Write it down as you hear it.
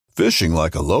Fishing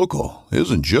like a local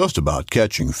isn't just about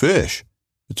catching fish.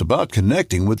 It's about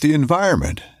connecting with the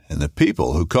environment and the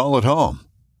people who call it home.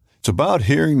 It's about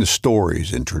hearing the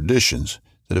stories and traditions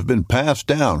that have been passed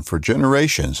down for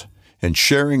generations and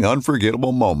sharing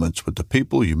unforgettable moments with the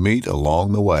people you meet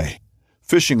along the way.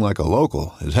 Fishing like a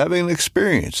local is having an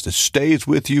experience that stays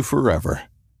with you forever.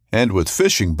 And with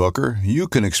Fishing Booker, you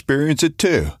can experience it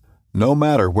too, no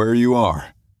matter where you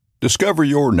are. Discover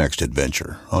your next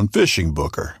adventure on Fishing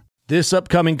Booker. This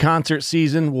upcoming concert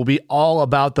season will be all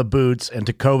about the boots, and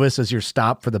Tecovas is your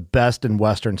stop for the best in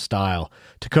Western style.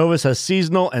 Tecovas has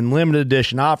seasonal and limited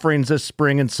edition offerings this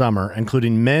spring and summer,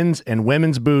 including men's and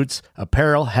women's boots,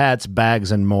 apparel, hats,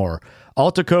 bags, and more.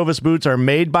 All Tecovas boots are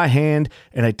made by hand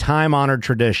in a time-honored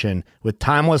tradition with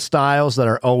timeless styles that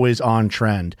are always on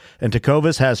trend. And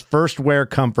Tecovas has first wear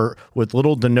comfort with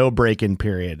little to no break-in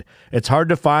period. It's hard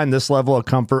to find this level of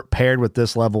comfort paired with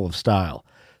this level of style.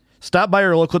 Stop by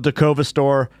your local Tecovas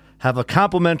store, have a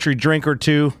complimentary drink or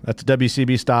two, that's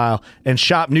WCB style, and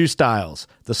shop new styles.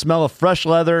 The smell of fresh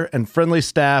leather and friendly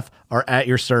staff are at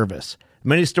your service.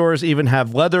 Many stores even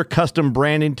have leather custom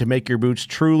branding to make your boots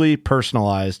truly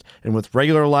personalized. And with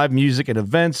regular live music and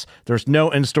events, there's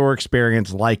no in-store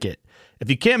experience like it.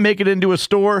 If you can't make it into a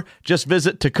store, just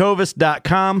visit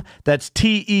tecovas.com. That's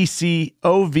TECOVAS.com.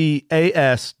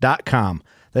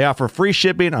 They offer free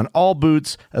shipping on all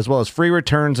boots, as well as free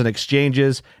returns and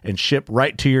exchanges, and ship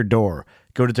right to your door.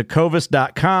 Go to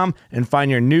tecovas.com and find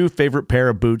your new favorite pair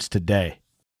of boots today.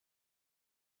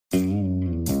 The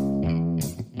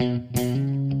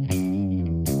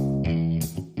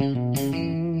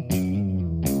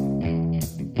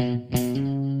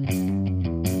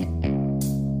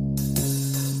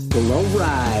Low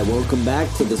Ride. Welcome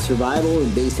back to the Survival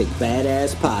and Basic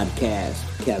Badass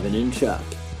Podcast. Kevin and Chuck.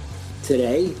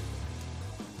 Today,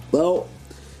 we're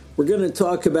going to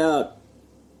talk about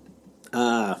the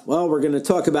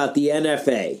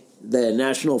NFA, the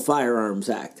National Firearms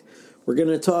Act. We're going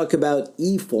to talk about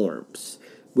eForms,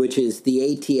 which is the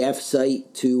ATF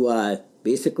site to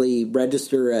basically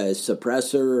register a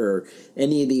suppressor or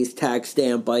any of these tax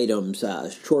stamp items,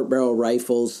 short barrel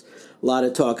rifles. A lot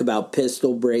of talk about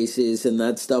pistol braces and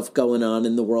that stuff going on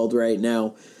in the world right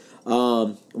now.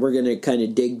 We're going to kind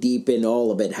of dig deep into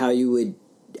all of it, how you would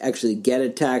actually get a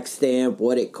tax stamp,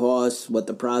 what it costs, what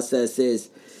the process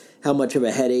is, how much of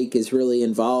a headache is really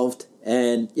involved,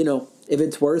 and, if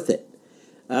it's worth it.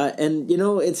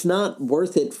 It's not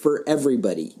worth it for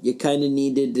everybody. You kind of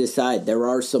need to decide. There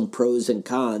are some pros and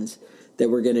cons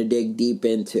that we're going to dig deep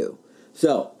into.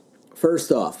 So,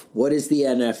 first off, what is the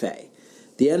NFA?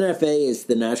 The NFA is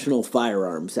the National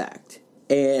Firearms Act,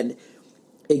 and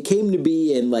it came to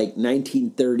be in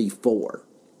 1934.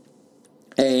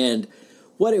 And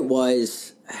what it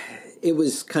was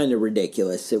kind of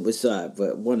ridiculous. It was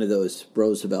one of those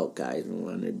Roosevelt guys who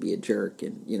wanted to be a jerk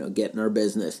and, get in our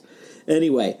business.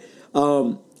 Anyway,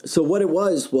 so what it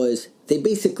was they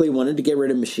basically wanted to get rid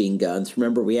of machine guns.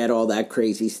 Remember, we had all that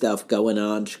crazy stuff going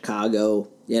on, Chicago,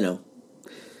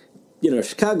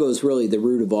 Chicago is really the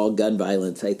root of all gun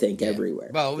violence, I think, everywhere.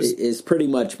 Well, is pretty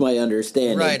much my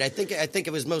understanding. Right. I think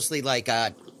it was mostly like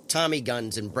Tommy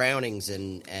guns and Brownings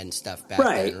and stuff back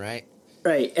then, right?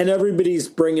 Right. And everybody's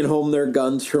bringing home their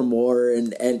guns from war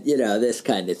and this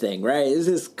kind of thing, right? It's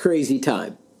this crazy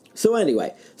time. So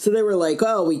anyway, they were like,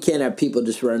 oh, we can't have people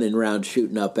just running around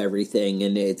shooting up everything,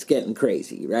 and it's getting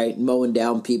crazy, right? Mowing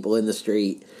down people in the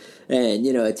street. And,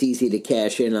 it's easy to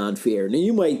cash in on fear. Now,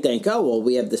 you might think, oh, well,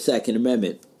 we have the Second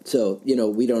Amendment, so,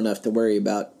 we don't have to worry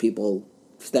about people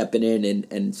stepping in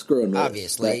and screwing with us.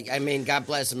 Obviously. I mean, God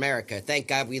bless America. Thank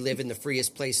God we live in the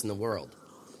freest place in the world.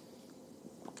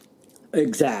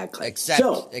 Exactly.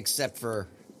 Except for,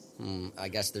 I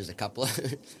guess there's a couple of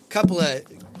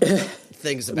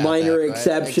things about minor that, right?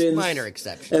 exceptions. Minor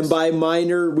exceptions. And by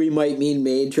minor, we might mean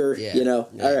major, Yeah.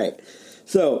 All right.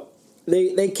 So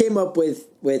they came up with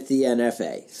the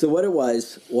NFA. So what it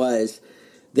was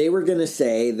they were going to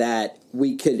say that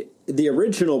the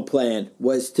original plan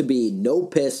was to be no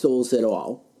pistols at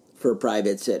all for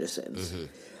private citizens.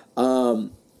 Mm-hmm.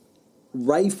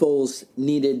 Rifles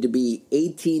needed to be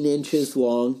 18 inches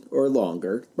long or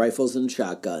longer, rifles and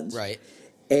shotguns. Right.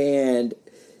 And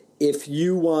if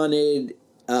you wanted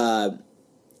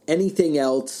anything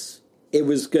else, it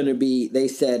was going to be, they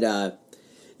said,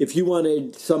 if you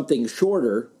wanted something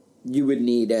shorter, you would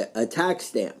need a tax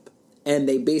stamp. And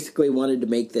they basically wanted to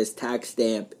make this tax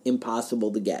stamp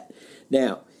impossible to get.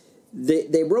 Now,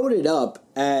 they wrote it up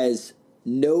as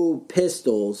no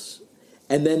pistols,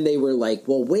 and then they were like,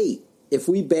 well, wait, if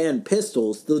we ban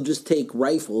pistols, they'll just take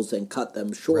rifles and cut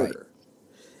them shorter.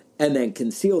 and then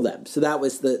conceal them. So that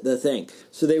was the thing.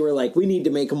 So they were like, we need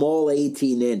to make them all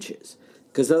 18 inches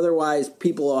because otherwise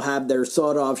people will have their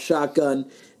sawed-off shotgun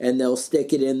and they'll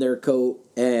stick it in their coat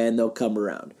and they'll come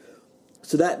around.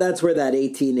 So that's where that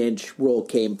 18-inch rule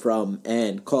came from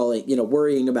and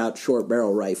worrying about short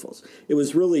barrel rifles. It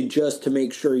was really just to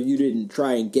make sure you didn't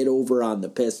try and get over on the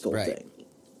pistol thing.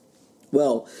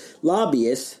 Well,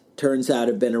 lobbyists, turns out,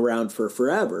 have been around for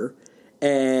forever,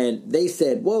 and they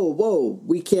said, whoa,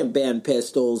 we can't ban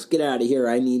pistols. Get out of here.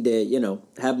 I need to,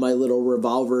 have my little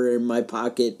revolver in my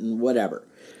pocket and whatever.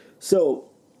 So,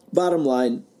 bottom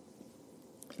line,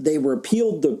 they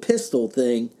repealed the pistol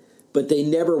thing, but they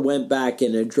never went back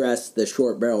and addressed the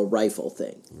short barrel rifle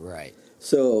thing. Right.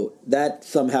 So that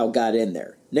somehow got in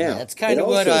there. Now, that's kind of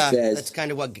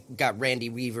what got Randy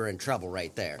Weaver in trouble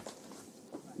right there.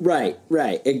 Right,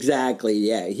 exactly.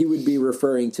 Yeah, he would be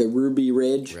referring to Ruby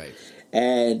Ridge. Right.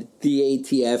 And the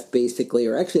ATF basically,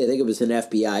 or actually I think it was an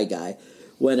FBI guy,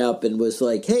 went up and was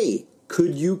like, hey,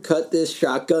 could you cut this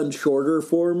shotgun shorter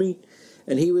for me?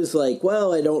 And he was like,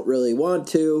 well, I don't really want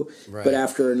to. Right. But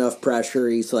after enough pressure,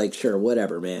 he's like, sure,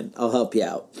 whatever, man. I'll help you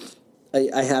out.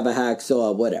 I have a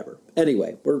hacksaw, whatever.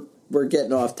 Anyway, we're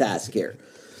getting off task here.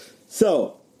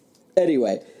 So,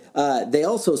 anyway, they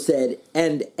also said,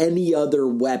 and any other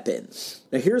weapons.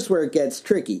 Now, here's where it gets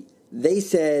tricky. They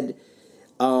said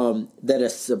that a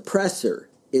suppressor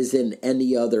is in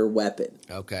any other weapon.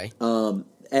 Okay.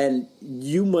 And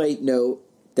you might note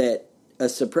that a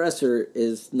suppressor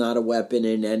is not a weapon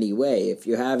in any way. If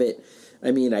you have it, I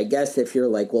mean, I guess if you're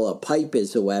like, well, a pipe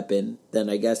is a weapon, then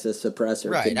I guess a suppressor could be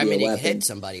a weapon. Right, I mean, you hit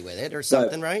somebody with it or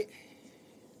something, right?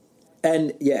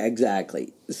 And, yeah,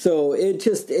 exactly. So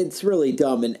it's really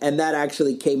dumb. And that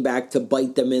actually came back to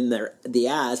bite them in the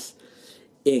ass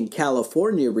in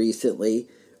California recently,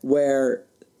 where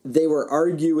they were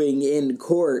arguing in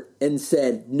court and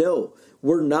said, no,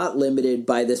 we're not limited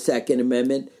by the Second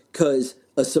Amendment because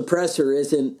a suppressor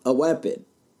isn't a weapon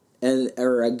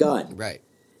or a gun. Right.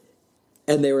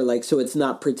 And they were like, so it's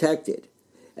not protected.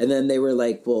 And then they were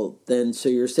like, well, then so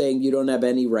you're saying you don't have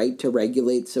any right to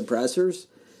regulate suppressors?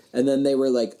 And then they were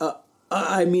like,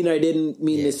 I mean, I didn't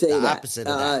mean to say that. Opposite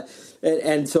of that.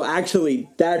 And so actually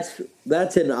that's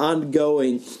an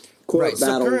ongoing court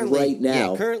battle right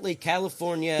now. Yeah, currently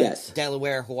California,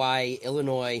 Delaware, Hawaii,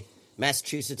 Illinois,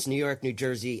 Massachusetts, New York, New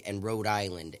Jersey, and Rhode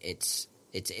Island. It's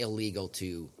illegal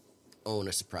to own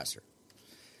a suppressor.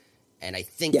 And I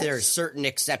think there are certain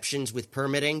exceptions with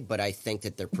permitting, but I think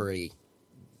that they're pretty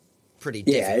difficult.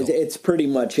 Yeah, it's pretty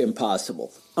much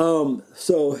impossible.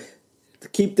 So to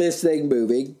keep this thing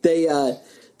moving, the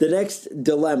next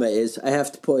dilemma is, I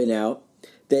have to point out,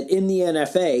 that in the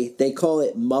NFA, they call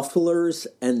it mufflers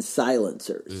and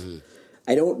silencers. Mm-hmm.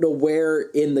 I don't know where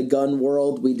in the gun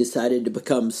world we decided to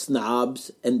become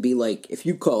snobs and be like, if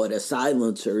you call it a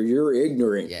silencer, you're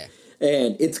ignorant. Yeah.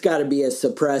 And it's got to be a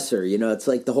suppressor. It's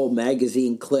like the whole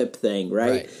magazine clip thing,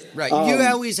 right? Right. You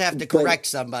always have to correct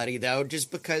somebody, though,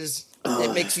 just because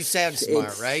it makes you sound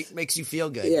smart, right? Makes you feel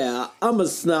good. Yeah, I'm a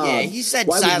snob. Yeah, he said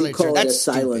Why silencer. Would you call That's it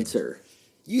a silencer.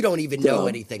 Stupid. You don't even know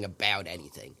anything about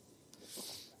anything.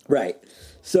 Right.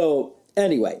 So,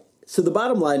 anyway, the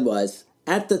bottom line was,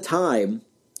 at the time,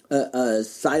 a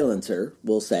silencer,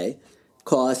 we'll say,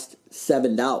 cost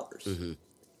 $7. Mm-hmm.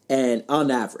 And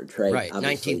on average, right? Right,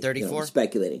 obviously, 1934?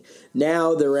 Speculating.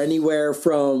 Now they're anywhere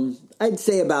from, I'd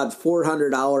say about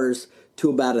 $400 to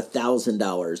about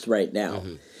 $1,000 right now.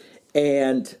 Mm-hmm.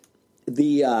 And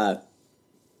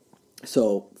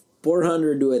so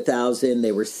 400 to 1,000,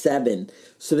 they were $7.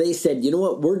 So they said, you know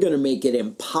what, we're going to make it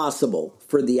impossible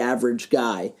for the average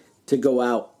guy to go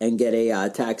out and get a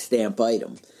tax stamp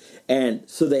item. And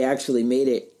so they actually made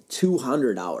it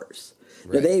 $200.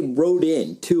 Right. Now, they wrote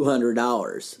in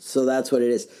 $200, so that's what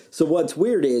it is. So what's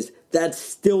weird is that's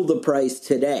still the price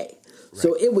today. Right.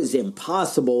 So it was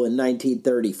impossible in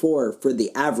 1934 for the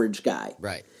average guy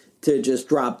to just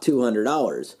drop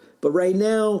 $200. But right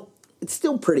now, it's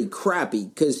still pretty crappy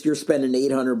because you're spending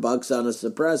 $800 on a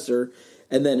suppressor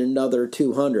and then another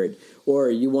 $200.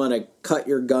 Or you want to cut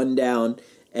your gun down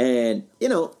and,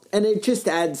 and it just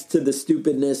adds to the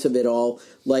stupidness of it all.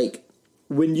 Like,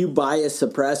 when you buy a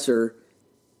suppressor,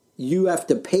 you have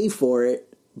to pay for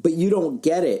it, but you don't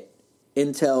get it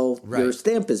until your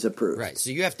stamp is approved. Right,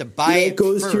 so you have to buy it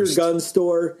goes first. To your gun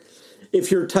store. If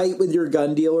you're tight with your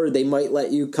gun dealer, they might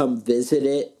let you come visit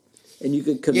it, and you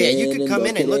could come in. Yeah, you could come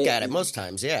in and look at it most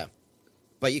times,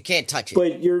 but you can't touch it.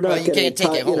 But you're not you can't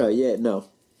take it home.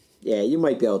 Yeah, you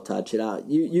might be able to touch it out.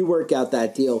 You work out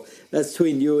that deal. That's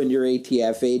between you and your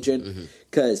ATF agent,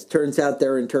 because turns out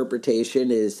their interpretation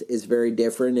is very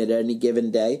different at any given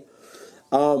day.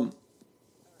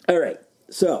 All right.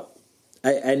 So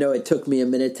I know it took me a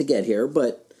minute to get here,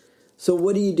 but so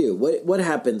what do you do? What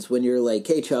happens when you're like,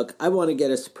 hey, Chuck, I want to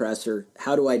get a suppressor.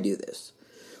 How do I do this?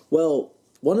 Well,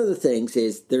 one of the things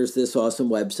is there's this awesome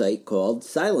website called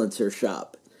Silencer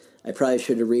Shop. I probably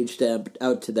should have reached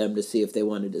out to them to see if they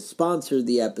wanted to sponsor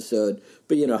the episode,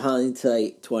 but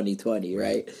hindsight 2020,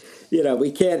 right?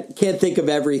 We can't think of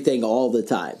everything all the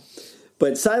time.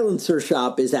 But Silencer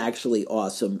Shop is actually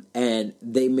awesome, and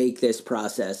they make this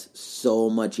process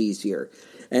so much easier.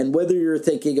 And whether you're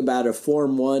thinking about a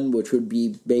Form 1, which would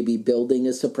be maybe building a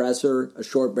suppressor, a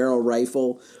short barrel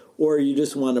rifle, or you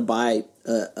just want to buy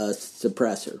a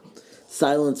suppressor,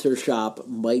 Silencer Shop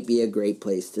might be a great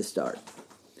place to start.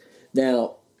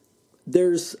 Now,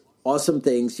 there's awesome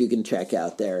things you can check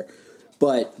out there,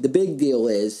 but the big deal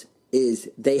is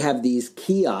they have these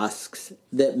kiosks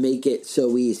that make it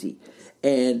so easy.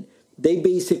 And they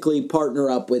basically partner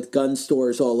up with gun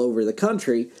stores all over the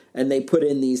country, and they put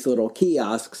in these little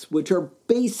kiosks, which are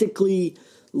basically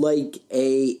like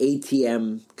a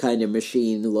ATM kind of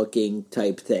machine-looking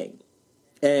type thing.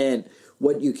 And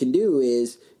what you can do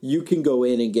is you can go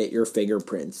in and get your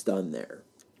fingerprints done there.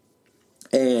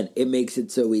 And it makes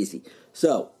it so easy.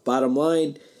 So, bottom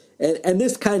line, and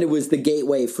this kind of was the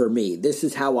gateway for me. This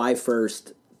is how I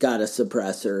first got a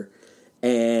suppressor.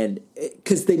 And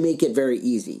because they make it very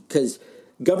easy. Because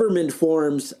government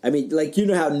forms, I mean, like,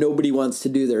 how nobody wants to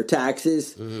do their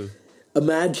taxes. Mm-hmm.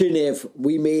 Imagine if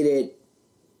we made it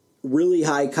really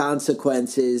high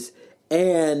consequences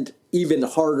and even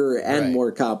harder and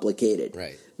more complicated.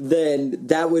 Right. Then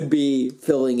that would be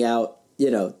filling out,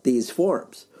 these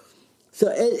forms. So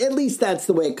at least that's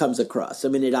the way it comes across. I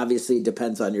mean, it obviously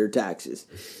depends on your taxes.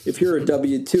 If you're a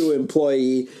W-2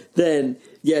 employee, then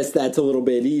yes, that's a little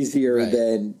bit easier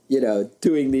than,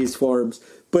 doing these forms.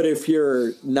 But if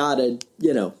you're not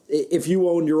if you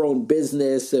own your own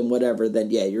business and whatever, then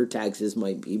yeah, your taxes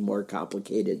might be more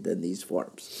complicated than these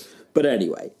forms. But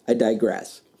anyway, I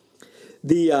digress.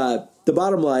 The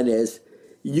bottom line is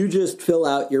you just fill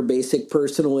out your basic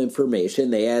personal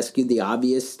information. They ask you the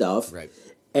obvious stuff. Right.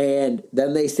 And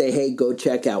then they say, hey, go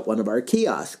check out one of our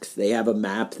kiosks. They have a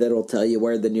map that'll tell you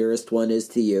where the nearest one is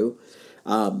to you.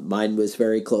 Mine was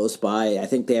very close by. I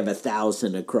think they have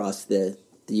 1,000 across the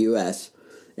U.S.,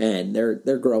 and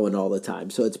they're growing all the time,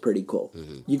 so it's pretty cool.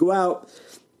 Mm-hmm. You go out,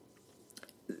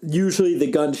 usually the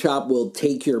gun shop will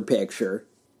take your picture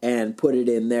and put it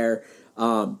in there.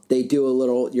 They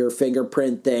do your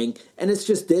fingerprint thing, and it's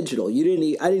just digital. I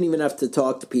didn't even have to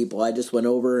talk to people. I just went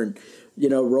over and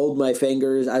rolled my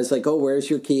fingers. I was like, oh, where's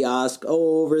your kiosk?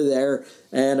 Oh, over there.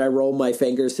 And I roll my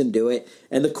fingers and do it.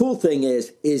 And the cool thing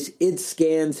is it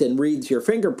scans and reads your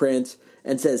fingerprints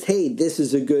and says, hey, this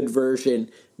is a good version.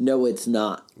 No, it's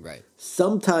not. Right.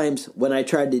 Sometimes when I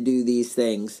tried to do these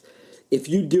things, if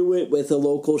you do it with a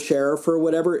local sheriff or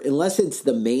whatever, unless it's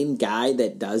the main guy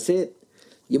that does it,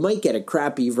 you might get a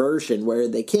crappy version where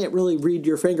they can't really read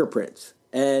your fingerprints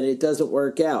and it doesn't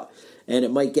work out. And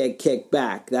it might get kicked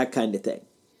back, that kind of thing.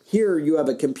 Here you have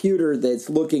a computer that's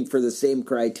looking for the same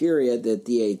criteria that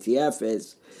the ATF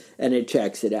is, and it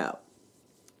checks it out.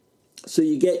 So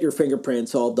you get your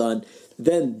fingerprints all done.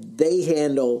 Then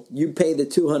you pay the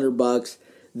 $200,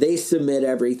 they submit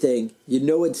everything. You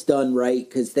know it's done right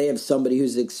because they have somebody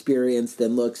who's experienced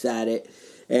and looks at it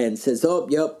and says, oh,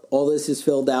 yep, all this is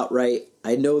filled out right.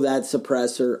 I know that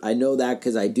suppressor. I know that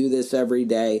because I do this every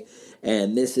day.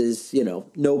 And this is,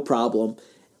 no problem.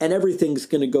 And everything's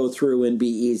going to go through and be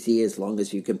easy as long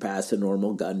as you can pass a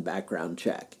normal gun background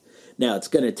check. Now, it's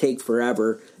going to take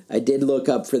forever. I did look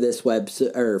up for this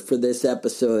for this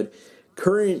episode.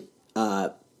 Current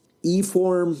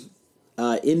e-form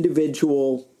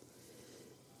individual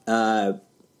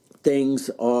things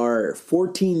are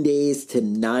 14 days to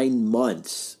 9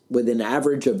 months, with an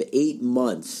average of 8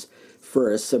 months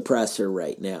for a suppressor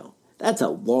right now. That's a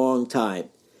long time.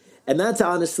 And that's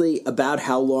honestly about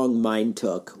how long mine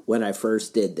took when I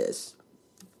first did this.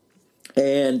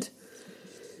 And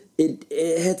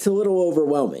it's a little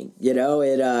overwhelming, it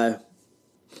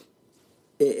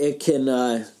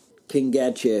can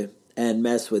get you and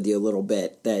mess with you a little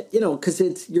bit. That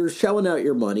because you're shelling out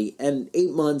your money, and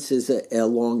 8 months is a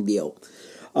long deal.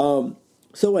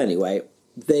 So anyway,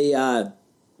 they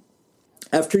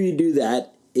after you do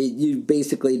that, you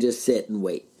basically just sit and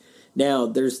wait. Now,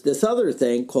 there's this other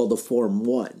thing called a Form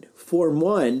 1. Form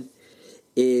 1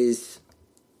 is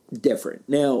different.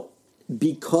 Now,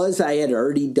 because I had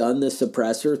already done the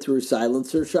suppressor through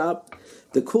Silencer Shop,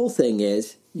 the cool thing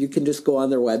is you can just go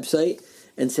on their website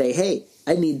and say, hey,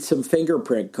 I need some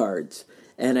fingerprint cards.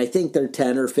 And I think they're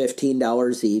 $10 or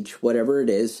 $15 each, whatever it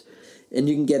is, and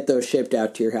you can get those shipped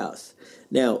out to your house.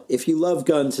 Now, if you love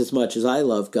guns as much as I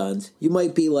love guns, you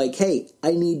might be like, hey,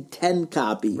 I need 10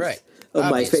 copies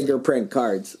of my fingerprint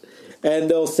cards. And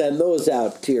they'll send those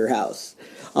out to your house.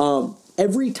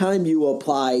 Every time you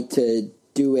apply to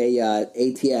do a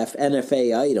ATF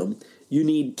NFA item, you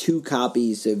need 2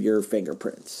 copies of your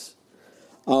fingerprints.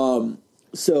 So,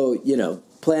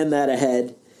 plan that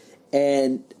ahead.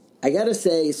 And I got to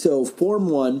say, so Form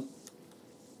 1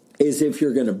 is if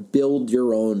you're going to build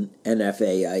your own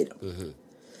NFA item. Mm-hmm.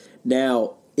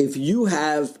 Now, if you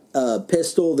have a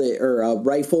pistol or a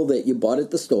rifle that you bought at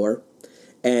the store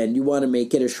and you want to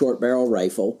make it a short barrel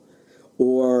rifle,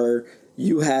 or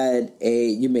you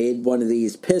made one of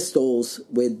these pistols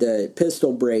with the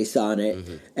pistol brace on it,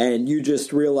 mm-hmm. and you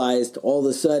just realized all of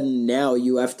a sudden now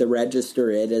you have to register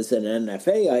it as an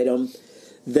NFA item,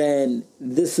 then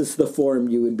this is the form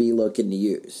you would be looking to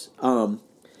use.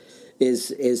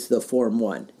 Is the Form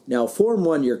 1. Now, Form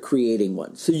 1, you're creating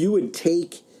one. So you would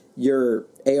take your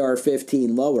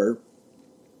AR-15 lower,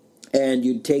 and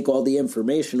you'd take all the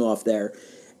information off there,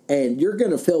 and you're going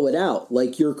to fill it out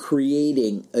like you're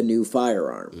creating a new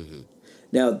firearm. Mm-hmm.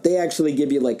 Now, they actually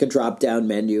give you like a drop-down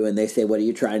menu, and they say, what are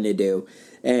you trying to do?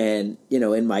 And,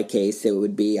 in my case, it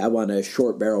would be, I want a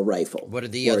short barrel rifle. What are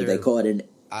the other... They call it an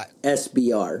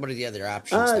SBR. What are the other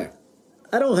options there?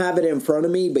 I don't have it in front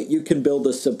of me, but you can build a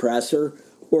suppressor,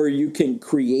 or you can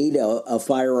create a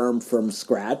firearm from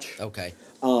scratch. Okay.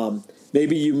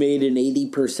 Maybe you made an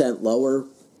 80% lower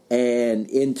and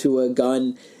into a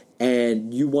gun,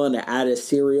 and you want to add a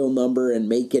serial number and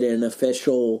make it an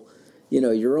official,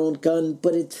 your own gun.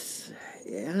 But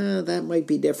that might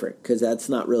be different because that's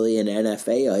not really an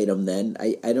NFA item then.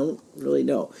 I don't really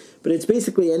know. But it's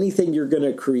basically anything you're going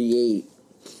to create.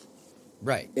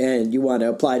 Right. And you want to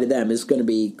apply to them is going to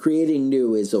be creating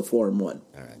new is a Form 1.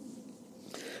 All right.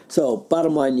 So,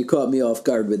 bottom line, you caught me off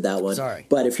guard with that one. Sorry.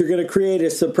 But if you're going to create a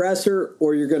suppressor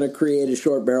or you're going to create a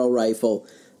short barrel rifle,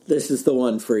 this is the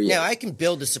one for you. Now, I can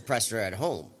build a suppressor at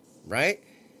home, right?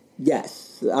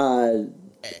 Yes.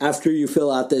 After you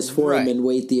fill out this form and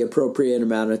wait the appropriate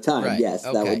amount of time, yes,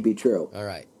 that would be true. All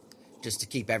right. Just to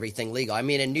keep everything legal. I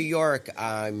mean, in New York,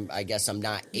 I guess I'm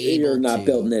not able to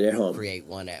building it at home. Create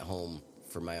one at home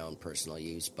for my own personal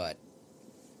use, but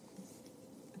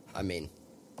I mean,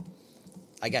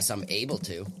 I guess I'm able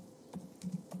to.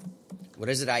 What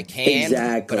is it? I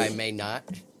can, but I may not.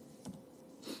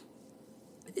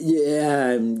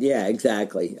 Yeah,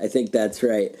 exactly. I think that's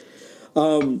right.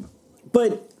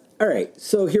 But, all right,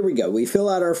 so here we go. We fill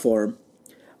out our form.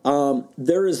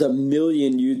 There is a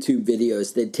million YouTube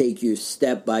videos that take you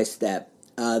step by step.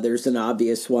 There's an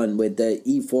obvious one with the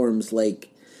e-forms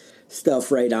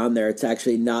stuff right on there. It's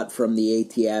actually not from the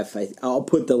ATF. I'll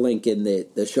put the link in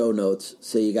the show notes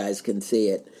so you guys can see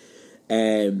it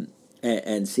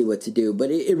and see what to do.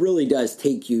 But it really does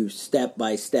take you step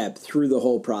by step through the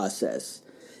whole process,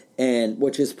 and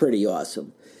which is pretty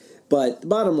awesome. But the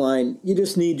bottom line, you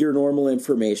just need your normal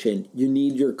information. You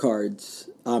need your cards,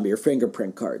 your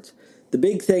fingerprint cards. The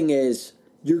big thing is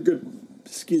you're going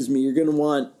to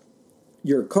want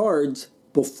your cards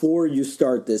before you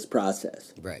start this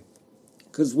process. Right.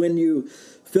 Because when you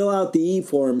fill out the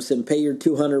e-forms and pay your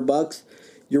 $200,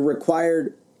 you're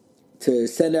required to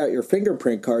send out your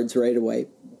fingerprint cards right away.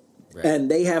 Right. And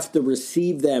they have to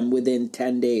receive them within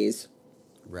 10 days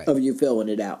of you filling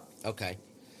it out. Okay.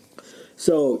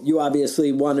 So you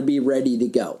obviously want to be ready to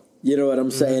go. You know what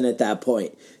I'm saying at that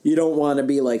point? You don't want to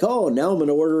be like, oh, now I'm going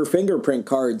to order fingerprint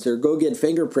cards or go get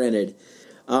fingerprinted.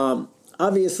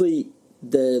 Obviously,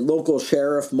 the local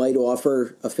sheriff might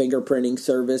offer a fingerprinting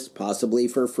service, possibly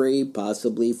for free,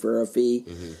 possibly for a fee.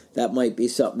 Mm-hmm. That might be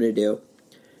something to do.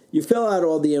 You fill out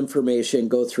all the information,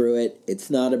 go through it.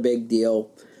 It's not a big deal.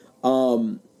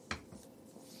 And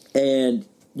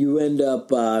you end up,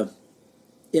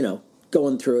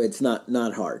 going through it. It's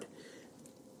not hard.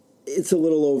 It's a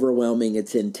little overwhelming.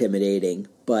 It's intimidating,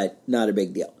 but not a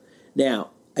big deal.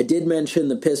 Now, I did mention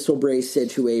the pistol brace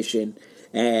situation.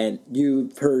 And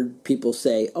you've heard people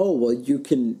say, oh, well, you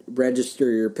can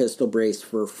register your pistol brace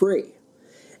for free.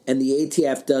 And the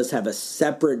ATF does have a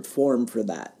separate form for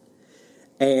that.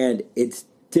 And it's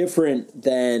different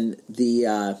than the,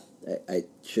 I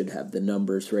should have the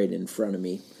numbers right in front of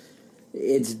me.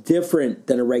 It's different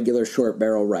than a regular short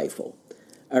barrel rifle.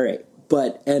 All right.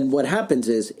 And what happens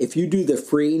is if you do the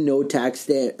free, no tax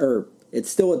stamp, or it's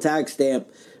still a tax stamp,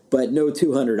 but no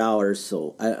 $200,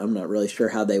 so I'm not really sure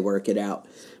how they work it out.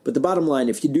 But the bottom line,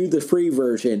 if you do the free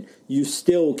version, you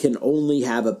still can only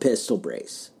have a pistol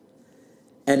brace.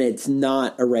 And it's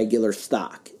not a regular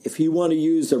stock. If you want to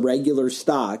use a regular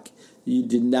stock, you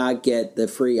do not get the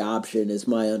free option, is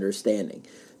my understanding.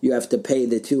 you have to pay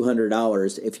the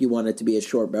 $200 if you want it to be a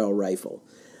short barrel rifle.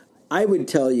 I would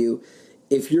tell you,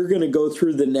 if you're going to go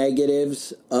through the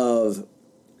negatives of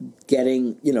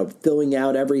getting, filling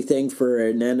out everything for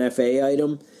an NFA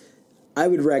item, I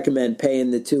would recommend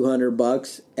paying the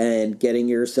 $200 and getting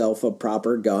yourself a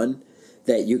proper gun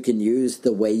that you can use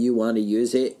the way you want to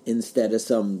use it instead of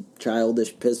some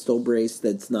childish pistol brace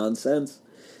that's nonsense.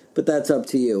 But that's up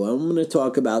to you. I'm going to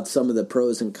talk about some of the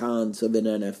pros and cons of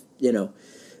an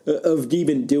of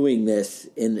even doing this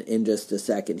in just a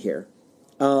second here.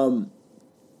 All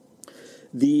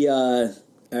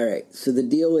right, so the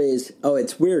deal is,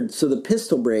 it's weird. So the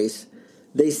pistol brace,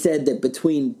 they said that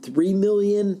between 3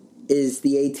 million is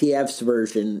the ATF's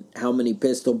version, how many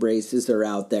pistol braces are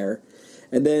out there.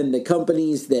 And then the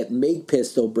companies that make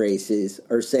pistol braces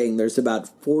are saying there's about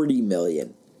 40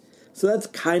 million. So that's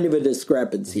kind of a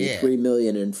discrepancy, 3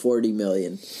 million and 40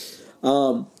 million.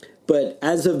 But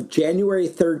as of January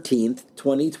 13th,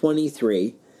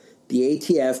 2023, the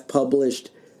ATF published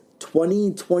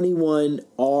 2021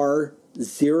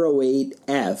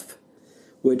 R08F,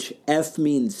 which F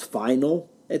means final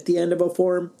at the end of a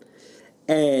form.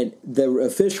 And the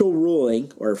official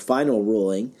ruling, or final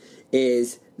ruling,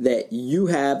 is that you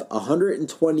have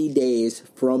 120 days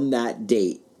from that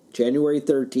date, January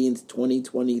 13th,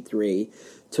 2023,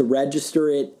 to register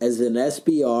it as an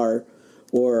SBR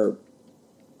or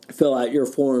fill out your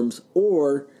forms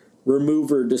or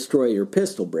remove or destroy your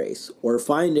pistol brace or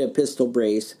find a pistol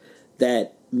brace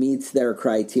that meets their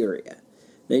criteria.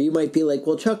 Now, you might be like,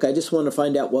 well, Chuck, I just want to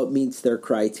find out what meets their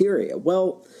criteria.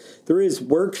 Well, there is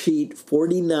worksheet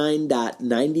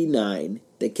 49.99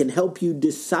 that can help you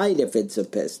decide if it's a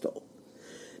pistol.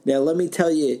 Now, let me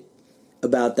tell you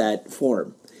about that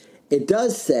form. It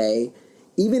does say,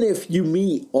 even if you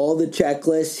meet all the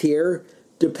checklists here,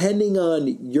 depending on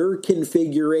your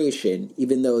configuration,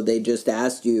 even though they just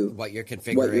asked you what your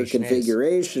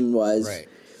configuration was, right.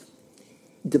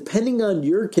 Depending on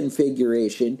your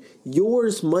configuration,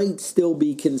 yours might still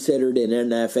be considered an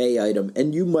NFA item,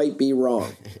 and you might be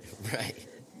wrong. Right.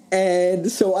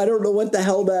 And so I don't know what the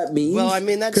hell that means. Well, I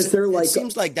mean, it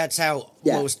seems like that's how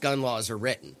most gun laws are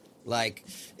written. Like,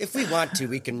 if we want to,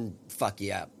 we can fuck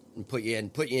you up and put you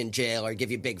in jail or give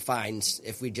you big fines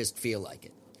if we just feel like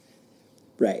it.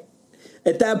 Right.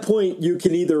 At that point, you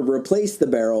can either replace the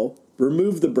barrel,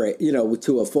 remove the brace,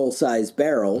 to a full-size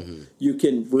barrel. Mm-hmm. You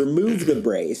can remove the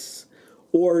brace,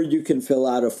 or you can fill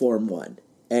out a Form 1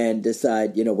 and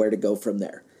decide, where to go from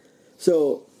there.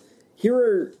 So here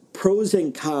are pros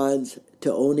and cons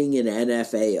to owning an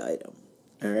NFA item.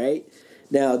 All right.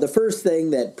 Now, the first thing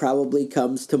that probably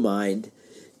comes to mind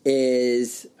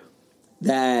is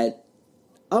that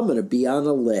I'm going to be on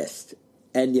a list.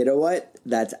 And you know what?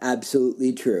 That's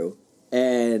absolutely true.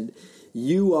 And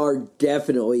you are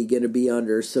definitely going to be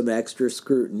under some extra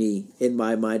scrutiny in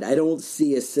my mind. I don't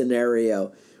see a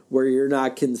scenario where you're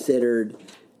not considered,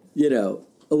 a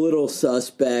little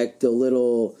suspect, a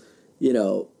little,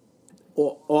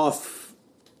 off.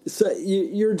 So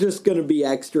you're just going to be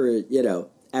extra.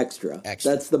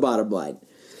 That's the bottom line.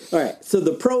 All right. So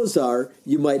the pros are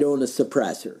you might own a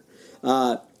suppressor.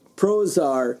 Pros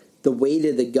are the weight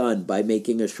of the gun by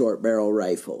making a short barrel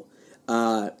rifle.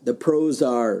 The pros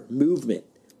are movement.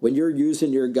 When you're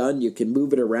using your gun, you can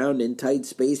move it around in tight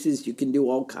spaces. You can do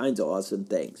all kinds of awesome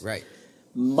things. Right.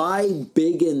 My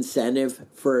big incentive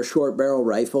for a short barrel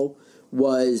rifle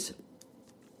was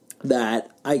that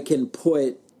I can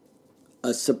put a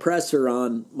suppressor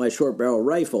on my short barrel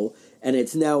rifle, and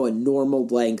it's now a normal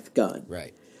length gun.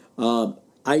 Right.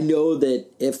 I know that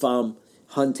if I'm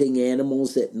hunting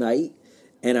animals at night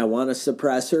and I want a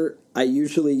suppressor, I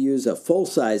usually use a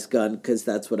full-size gun because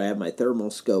that's what I have my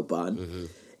thermal scope on. Mm-hmm.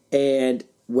 And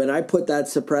when I put that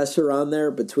suppressor on there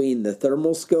between the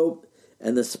thermal scope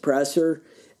and the suppressor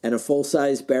and a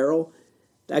full-size barrel,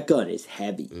 that gun is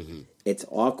heavy. Mm-hmm. It's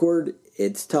awkward.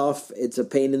 It's tough. It's a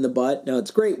pain in the butt. Now,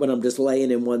 it's great when I'm just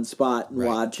laying in one spot and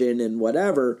watching and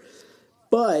whatever,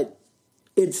 but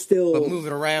it's still... But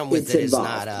moving around with it is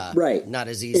not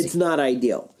as easy. It's not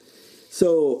ideal.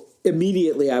 So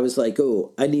immediately I was like,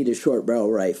 oh, I need a short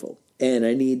barrel rifle. And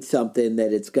I need something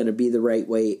that it's going to be the right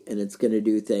weight and it's going to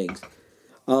do things.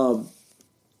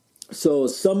 So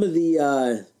some of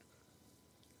the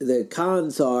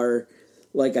cons are,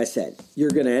 like I said, you're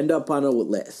going to end up on a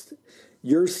list.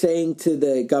 You're saying to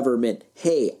the government,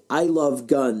 hey, I love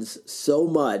guns so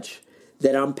much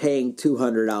that I'm paying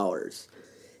 $200.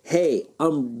 Hey,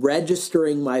 I'm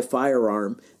registering my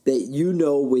firearm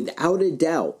that without a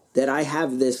doubt that I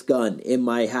have this gun in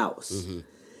my house. Mm-hmm.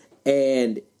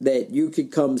 And that you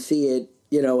could come see it,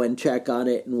 and check on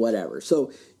it and whatever.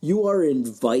 So you are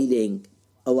inviting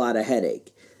a lot of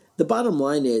headache. The bottom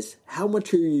line is, how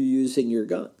much are you using your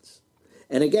guns?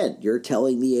 And again, you're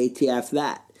telling the ATF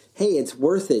that, hey, it's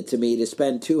worth it to me to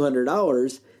spend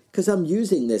 $200 because I'm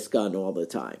using this gun all the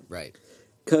time. Right.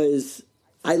 Because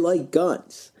I like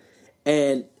guns.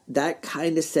 And that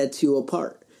kind of sets you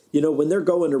apart. You know, when they're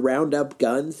going to round up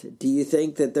guns, do you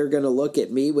think that they're going to look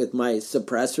at me with my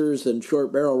suppressors and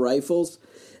short barrel rifles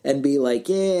and be like,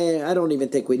 yeah, I don't even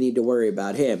think we need to worry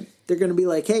about him? They're going to be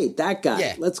like, hey, that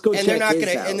guy, let's go check his house.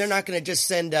 And they're not going to just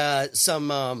send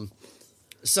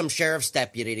some sheriff's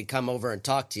deputy to come over and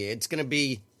talk to you. It's going to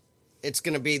be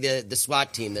the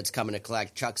SWAT team that's coming to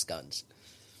collect Chuck's guns.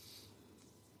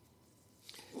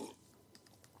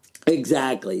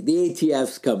 Exactly. The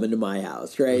ATF's coming to my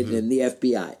house, right? Mm-hmm. And the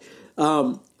FBI.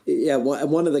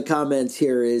 One of the comments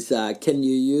here is, can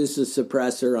you use a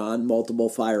suppressor on multiple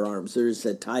firearms? There's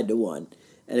a tied to one,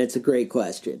 and it's a great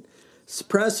question.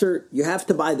 Suppressor, you have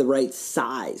to buy the right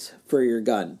size for your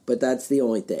gun, but that's the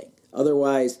only thing.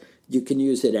 Otherwise, you can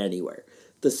use it anywhere.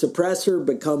 The suppressor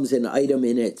becomes an item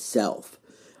in itself.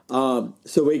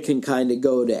 So it can kind of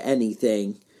go to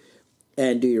anything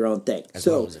and do your own thing. As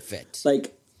long as it fits.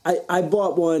 Like, I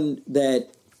bought one that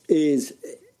is,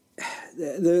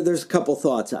 there's a couple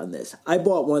thoughts on this. I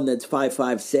bought one that's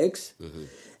 5.56,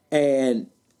 and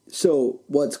so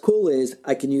what's cool is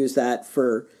I can use that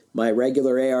for my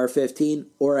regular AR-15,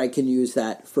 or I can use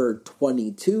that for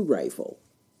 22 rifle,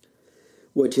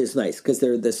 which is nice because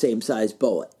they're the same size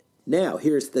bullet. Now,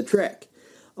 here's the trick.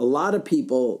 A lot of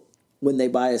people, when they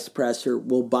buy a suppressor,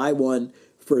 will buy one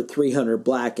for 300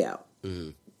 blackout.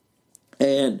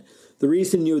 And the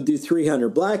reason you would do 300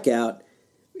 blackout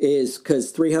is because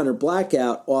 300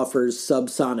 blackout offers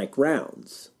subsonic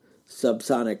rounds.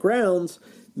 Subsonic rounds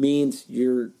means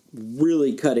you're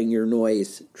really cutting your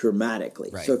noise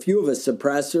dramatically. Right. So if you have a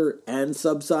suppressor and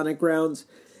subsonic rounds,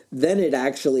 then it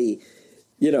actually,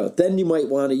 then you might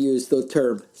want to use the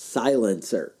term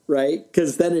silencer, right?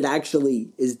 Because then it actually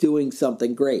is doing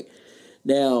something great.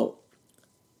 Now,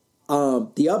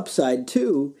 the upside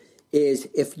too is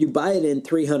if you buy it in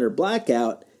 300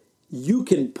 blackout, you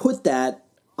can put that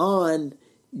on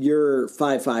your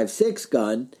 5.56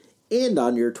 gun and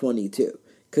on your 22,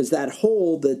 because that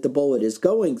hole that the bullet is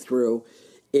going through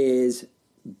is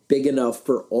big enough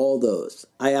for all those.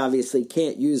 I obviously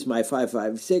can't use my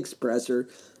 5.56 suppressor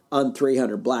on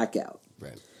 300 blackout.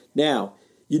 Right. Now,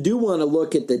 you do want to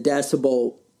look at the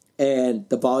decibel and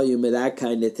the volume of that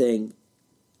kind of thing,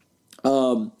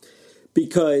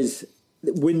 because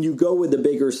when you go with a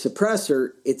bigger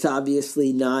suppressor, it's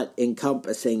obviously not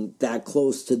encompassing that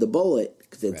close to the bullet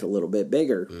because it's a little bit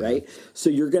bigger, right? So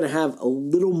you're going to have a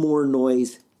little more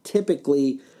noise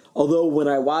typically, although when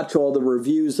I watch all the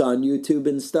reviews on YouTube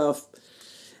and stuff,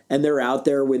 and they're out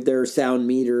there with their sound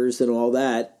meters and all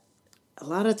that, a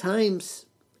lot of times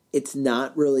it's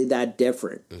not really that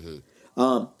different.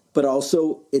 But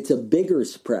also it's a bigger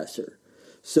suppressor.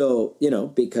 So,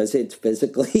 because it's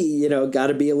physically, got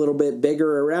to be a little bit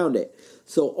bigger around it.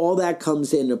 So all that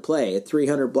comes into play. A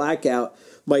 300 blackout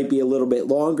might be a little bit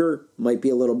longer, might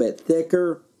be a little bit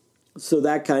thicker. So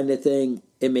that kind of thing,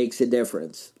 it makes a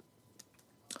difference.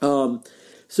 So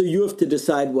you have to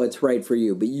decide what's right for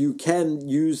you. But you can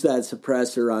use that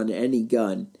suppressor on any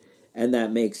gun, and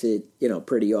that makes it,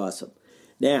 pretty awesome.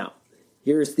 Now,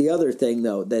 here's the other thing,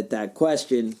 though, that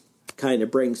question kind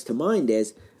of brings to mind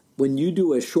is, when you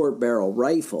do a short barrel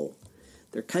rifle,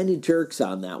 they're kind of jerks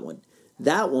on that one.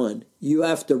 That one, you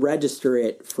have to register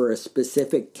it for a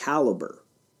specific caliber.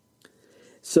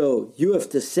 So you have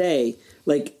to say,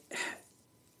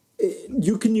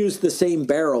 you can use the same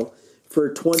barrel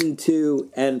for 22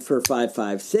 and for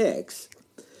 5.56.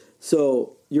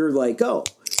 So you're like, oh,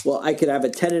 well, I could have a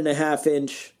 10.5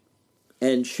 inch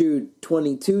and shoot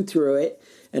 22 through it,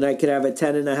 and I could have a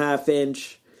 10.5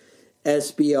 inch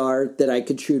SBR that I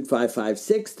could shoot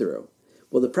 5.56 through.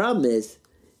 Well, the problem is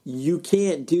you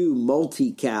can't do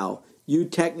multi-cal. You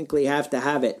technically have to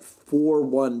have it for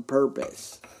one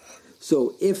purpose.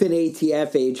 So if an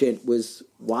ATF agent was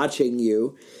watching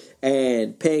you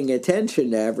and paying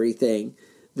attention to everything,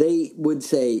 they would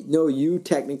say, no, you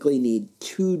technically need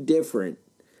two different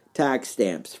tax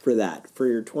stamps for that, for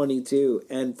your 22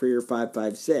 and for your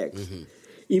 5.56.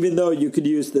 Even though you could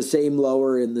use the same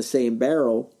lower and the same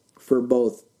barrel for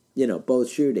both, both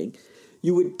shooting,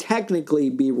 you would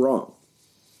technically be wrong.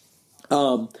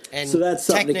 And so that's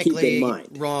something to keep in mind.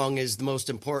 Wrong is the most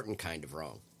important kind of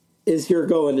wrong. Is you're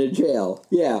going to jail.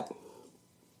 Yeah.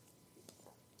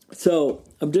 So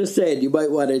I'm just saying you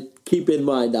might want to keep in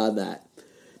mind on that.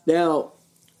 Now,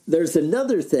 there's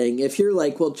another thing. If you're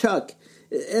like, well, Chuck,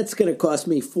 it's going to cost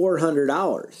me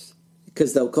 $400.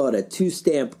 because they'll call it a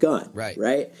two-stamp gun,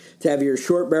 right? To have your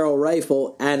short barrel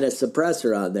rifle and a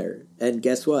suppressor on there. And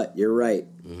guess what? You're right.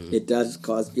 Mm-hmm. It does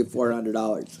cost you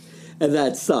 $400. And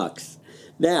that sucks.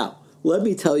 Now, let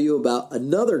me tell you about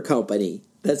another company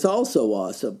that's also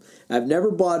awesome. I've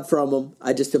never bought from them.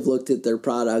 I just have looked at their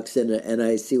products and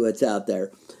I see what's out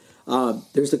there.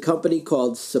 There's a company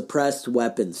called Suppressed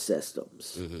Weapon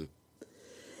Systems. Mm-hmm.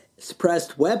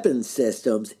 Suppressed Weapon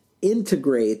Systems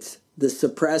integrates the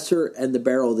suppressor and the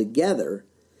barrel together.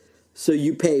 So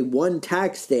you pay one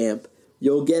tax stamp,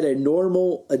 you'll get a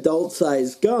normal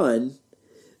adult-sized gun,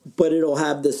 but it'll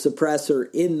have the suppressor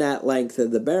in that length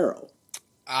of the barrel.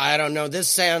 I don't know. This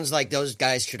sounds like those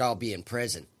guys should all be in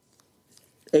prison.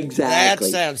 Exactly.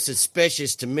 That sounds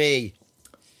suspicious to me.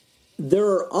 There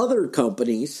are other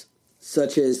companies,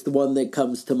 such as the one that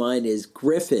comes to mind is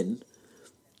Griffin,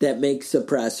 that make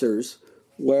suppressors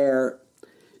where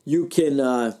you can,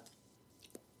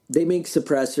 they make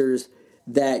suppressors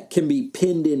that can be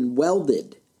pinned and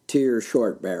welded to your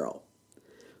short barrel.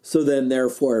 So then,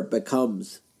 therefore, it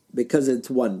becomes, because it's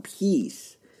one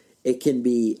piece, it can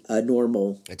be a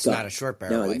normal It's gun. not a short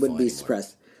barrel. No, it wouldn't be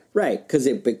suppressed. Right, because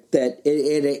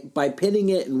by pinning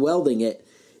it and welding it,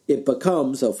 it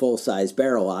becomes a full-size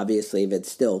barrel, obviously, if it's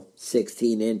still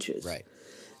 16 inches. Right.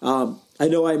 I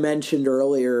know I mentioned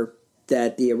earlier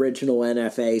that the original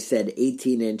NFA said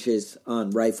 18 inches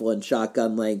on rifle and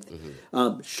shotgun length.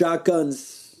 Mm-hmm.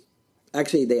 Shotguns,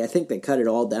 actually, I think they cut it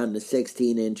all down to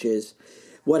 16 inches.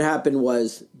 What happened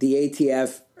was the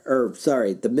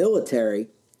military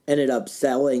ended up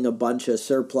selling a bunch of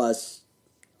surplus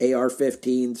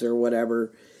AR-15s or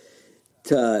whatever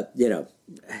to,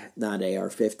 not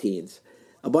AR-15s,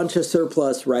 a bunch of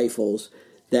surplus rifles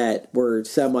that were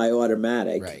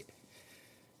semi-automatic. Right.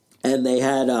 And they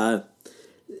had,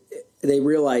 they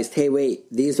realized, hey, wait,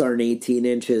 these aren't 18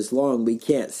 inches long. We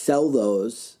can't sell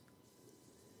those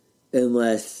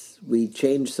unless we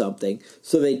change something.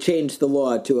 So they changed the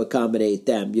law to accommodate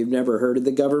them. You've never heard of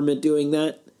the government doing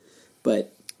that?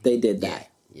 But they did that.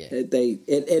 Yeah.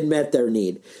 It met their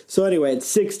need. So anyway, it's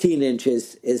 16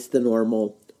 inches is the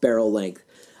normal barrel length.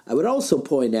 I would also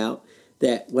point out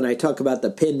that when I talk about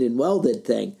the pinned and welded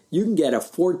thing, you can get a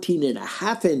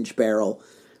 14.5-inch barrel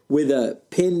with a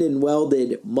pinned and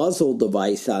welded muzzle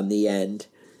device on the end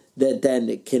that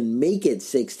then can make it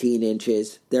 16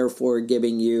 inches, therefore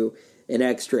giving you an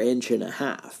extra inch and a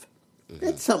half. Mm-hmm.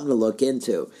 That's something to look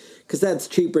into, because that's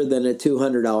cheaper than a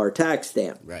 $200 tax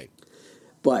stamp. Right.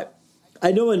 But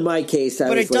I know in my case, I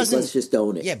was like, let's just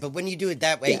own it. Yeah, but when you do it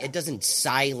that way, it doesn't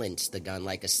silence the gun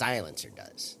like a silencer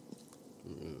does.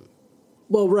 Mm.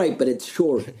 Well, right, but it's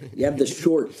short. You have the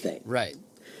short thing. Right.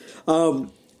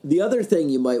 The other thing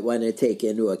you might want to take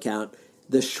into account,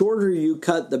 the shorter you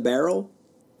cut the barrel,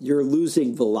 you're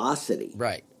losing velocity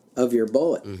of your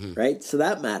bullet, right? So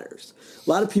that matters. A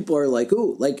lot of people are like,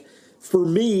 ooh, like for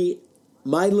me,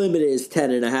 my limit is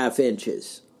 10.5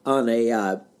 inches on a,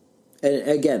 and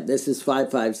again, this is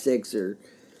 5.56 or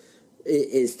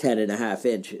is 10.5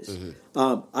 inches.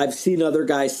 Mm-hmm. I've seen other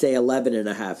guys say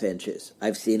 11.5 inches.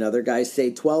 I've seen other guys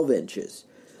say 12 inches.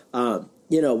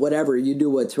 Whatever, you do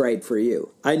what's right for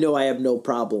you. I know I have no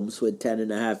problems with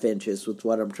 10.5 inches with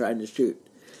what I'm trying to shoot.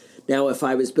 Now, if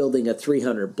I was building a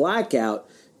 300 Blackout,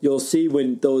 you'll see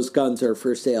when those guns are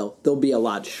for sale, they'll be a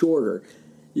lot shorter.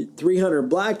 300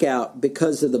 Blackout,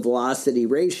 because of the velocity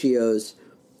ratios,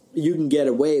 you can get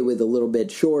away with a little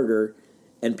bit shorter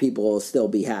and people will still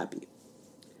be happy.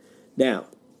 Now,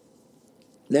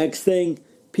 next thing,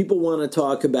 people want to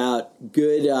talk about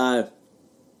good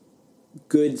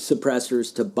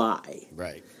suppressors to buy.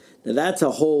 Right. Now, that's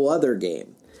a whole other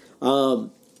game.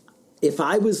 If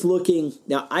I was looking...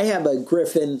 Now, I have a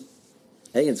Griffin,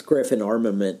 I think it's Griffin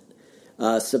Armament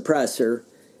suppressor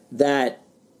that...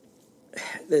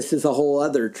 This is a whole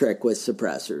other trick with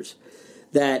suppressors.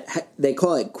 That they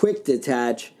call it quick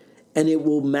detach, and it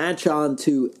will match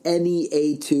onto any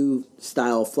A2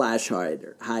 style flash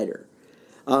hider.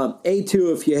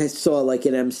 A2, if you saw like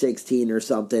an M16 or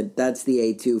something, that's the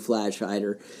A2 flash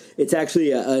hider. It's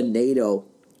actually a NATO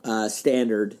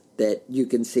standard that you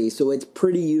can see, so it's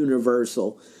pretty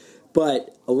universal.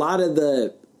 But a lot of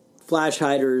the flash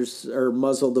hiders or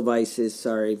muzzle devices,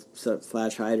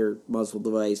 flash hider, muzzle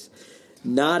device,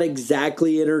 not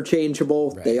exactly interchangeable.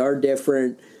 Right. They are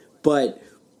different, but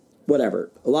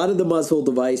whatever. A lot of the muzzle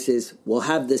devices will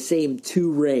have the same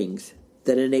two rings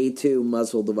that an A2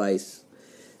 muzzle device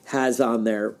has on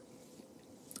there,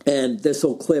 and this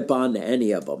will clip on to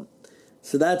any of them.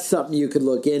 So that's something you could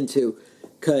look into,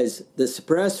 because the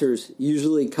suppressors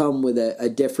usually come with a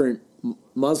different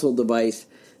muzzle device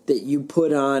that you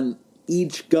put on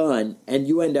each gun, and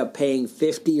you end up paying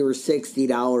 $50 or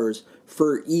 $60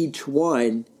 for each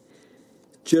one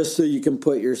just so you can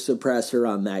put your suppressor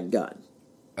on that gun.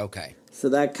 Okay. So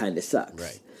that kind of sucks.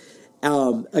 Right.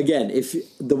 Again, if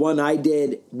the one I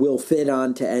did will fit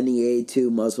onto any A2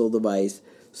 muzzle device,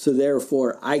 so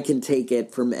therefore I can take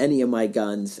it from any of my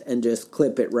guns and just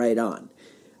clip it right on.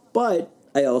 But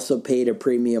I also paid a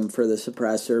premium for the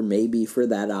suppressor, maybe for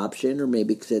that option, or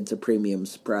maybe because it's a premium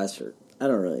suppressor. I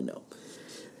don't really know.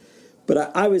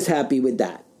 But I was happy with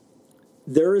that.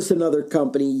 There is another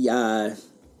company, I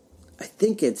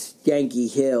think it's Yankee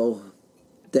Hill,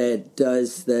 that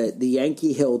does the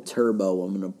Yankee Hill Turbo.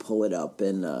 I'm going to pull it up.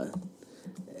 And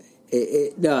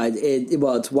it's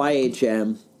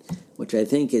YHM, which I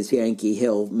think is Yankee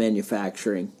Hill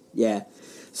Manufacturing. Yeah.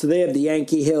 So they have the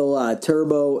Yankee Hill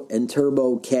Turbo and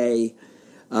Turbo K.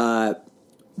 Right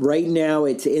now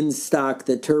it's in stock,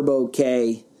 the Turbo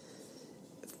K,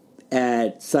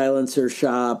 at Silencer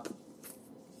Shop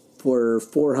for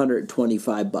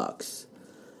 $425.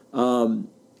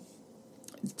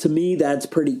 To me, that's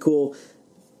pretty cool.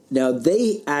 Now,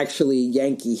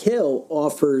 Yankee Hill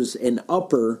offers an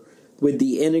upper with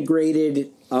the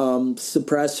integrated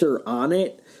suppressor on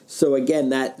it. So again,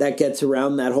 that gets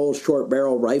around that whole short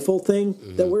barrel rifle thing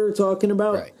that we were talking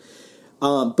about. Right.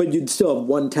 But you'd still have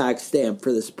one tax stamp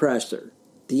for the suppressor.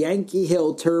 The Yankee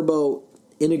Hill Turbo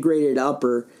integrated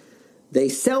upper, they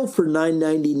sell for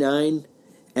 $9.99.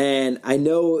 And I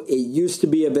know it used to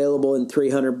be available in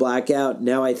 300 Blackout.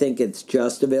 Now I think it's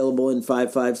just available in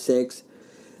 5.56.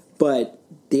 But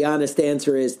the honest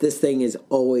answer is this thing is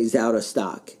always out of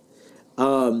stock.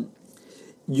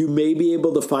 You may be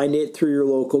able to find it through your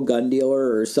local gun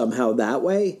dealer or somehow that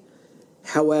way.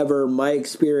 However, my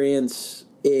experience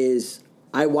is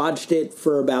I watched it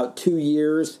for about 2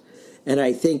 years, and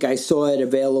I think I saw it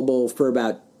available for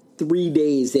about 3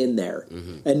 days in there.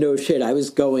 And no shit, I was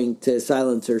going to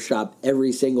Silencer Shop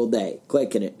every single day,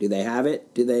 clicking it. Do they have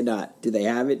it? Do they not? Do they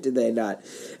have it? Do they not?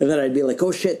 And then I'd be like,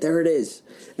 oh shit, there it is.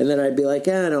 And then I'd be like,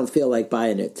 I don't feel like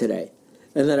buying it today.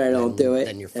 And then I don't do it,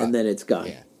 and then it's gone.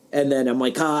 Yeah. And then I'm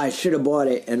like, I should have bought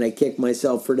it, and I kick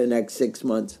myself for the next 6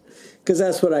 months. Because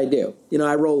that's what I do.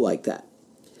 I roll like that.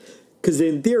 Because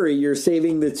in theory, you're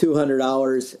saving the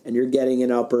 $200 and you're getting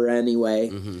an upper anyway.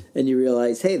 And you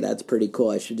realize, hey, that's pretty cool.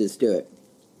 I should just do it.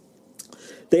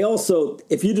 They also,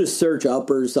 if you just search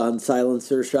uppers on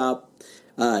Silencer Shop,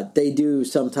 they do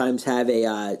sometimes have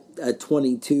a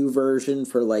 22 version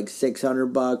for like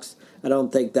 $600. I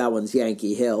don't think that one's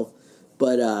Yankee Hill.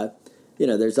 But,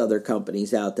 there's other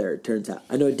companies out there, it turns out.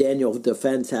 I know Daniel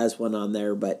Defense has one on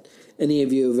there, but any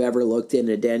of you who've ever looked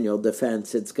into Daniel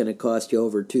Defense, it's going to cost you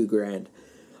over $2,000.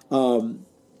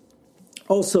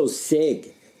 Also,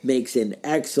 SIG makes an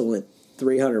excellent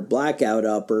 300 Blackout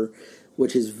upper,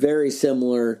 which is very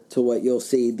similar to what you'll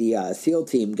see the SEAL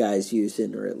team guys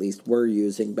using, or at least were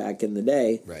using back in the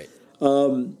day. Right.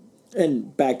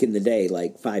 And back in the day,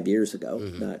 like 5 years ago.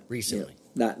 Not recently.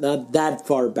 Not that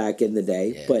far back in the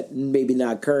day, but maybe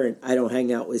not current. I don't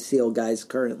hang out with SEAL guys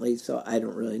currently, so I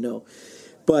don't really know.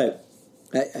 But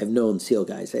I've known SEAL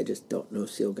guys. I just don't know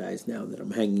SEAL guys now that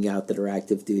I'm hanging out that are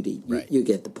active duty. Right. You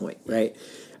get the point, right?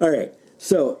 All right.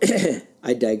 So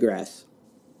I digress.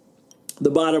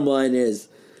 The bottom line is,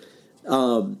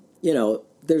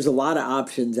 there's a lot of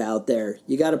options out there.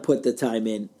 You got to put the time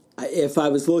in. If I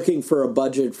was looking for a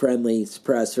budget-friendly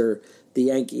suppressor, the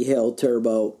Yankee Hill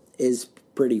Turbo is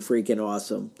pretty freaking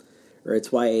awesome. Or it's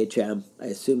YHM. I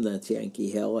assume that's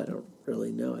Yankee Hill. I don't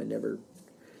really know. I never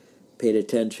paid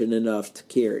attention enough to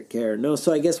care. No,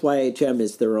 so I guess YHM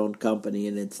is their own company,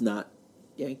 and it's not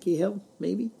Yankee Hill,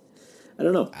 maybe? I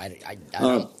don't know. I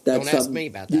don't ask me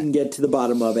about that. You can get to the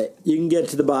bottom of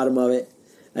it.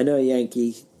 I know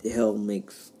Yankee Hill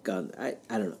makes guns. I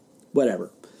don't know.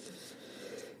 Whatever.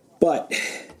 But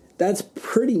that's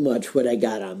pretty much what I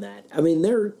got on that. I mean,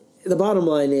 the bottom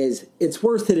line is it's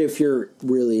worth it if you're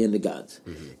really into guns.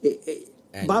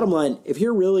 Bottom line, if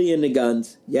you're really into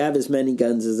guns, you have as many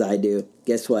guns as I do,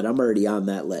 guess what? I'm already on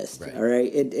that list. Right. All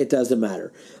right? It doesn't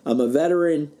matter. I'm a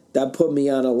veteran. That put me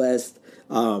on a list.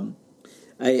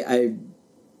 I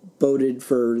voted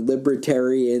for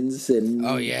libertarians. And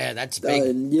oh, yeah, that's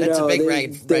big. That's a big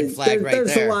red flag right there.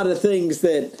 There's a lot of things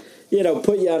that,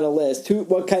 put you on a list.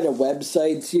 What kind of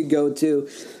websites you go to.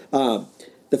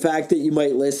 The fact that you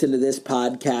might listen to this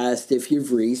podcast, if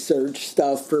you've researched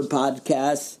stuff for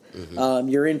podcasts,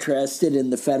 you're interested in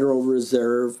the Federal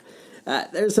Reserve.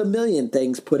 There's a million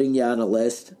things putting you on a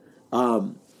list.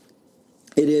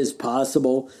 It is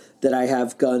possible that I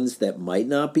have guns that might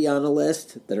not be on a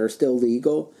list that are still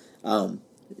legal. Who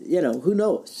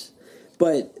knows?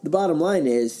 But the bottom line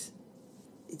is,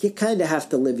 you kind of have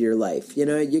to live your life. You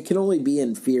know, you can only be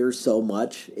in fear so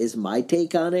much is my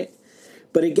take on it.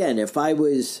 But again, if I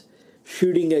was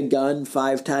shooting a gun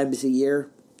 5 times a year,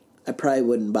 I probably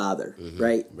wouldn't bother,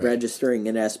 right? Registering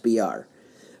an SBR.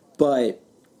 But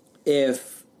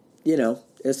if, you know,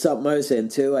 it's something I was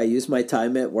into, I use my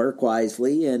time at work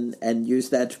wisely and use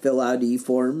that to fill out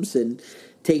e-forms and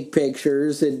take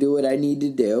pictures and do what I need to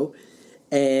do.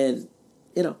 And,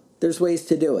 you know, there's ways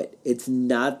to do it. It's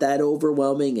not that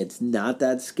overwhelming. It's not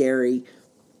that scary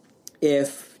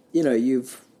if, you know, you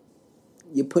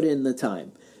put in the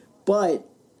time. But,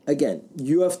 again,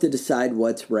 you have to decide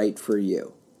what's right for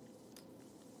you.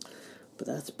 But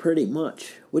that's pretty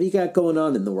much. What do you got going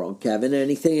on in the world, Kevin?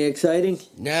 Anything exciting?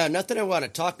 No, nothing I want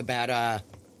to talk about.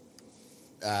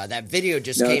 That video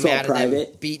just came out of them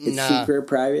beating... It's secret,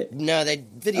 private? No, that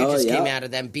video came out of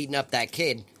them beating up that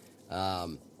kid.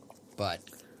 But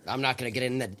I'm not going to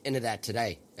get into that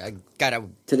today.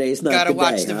 Today's not gotta the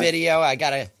watch day, the video. I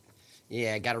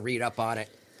gotta read up on it.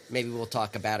 Maybe we'll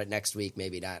talk about it next week.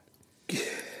 Maybe not.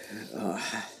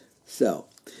 So,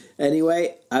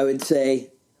 anyway, I would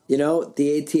say, you know,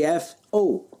 the ATF.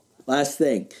 Oh, last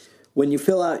thing. When you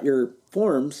fill out your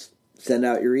forms, send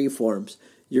out your e-forms,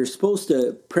 you're supposed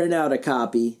to print out a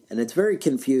copy, and it's very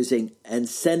confusing, and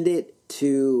send it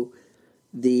to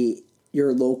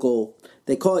your local,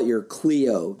 they call it your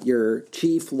CLEO, your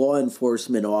Chief Law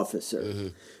Enforcement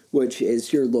Officer, which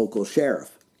is your local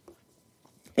sheriff.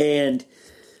 And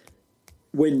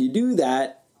when you do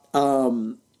that,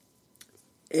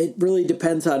 it really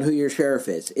depends on who your sheriff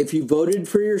is. If you voted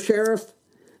for your sheriff,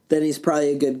 then he's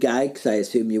probably a good guy, because I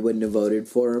assume you wouldn't have voted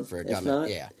for him. If not,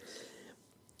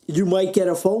 you might get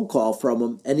a phone call from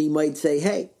him, and he might say,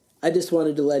 hey, I just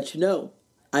wanted to let you know,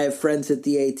 I have friends at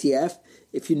the ATF.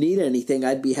 If you need anything,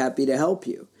 I'd be happy to help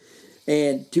you.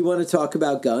 And do you want to talk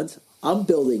about guns? I'm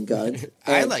building guns.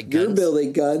 I like guns. You're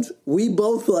building guns. We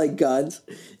both like guns.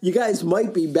 You guys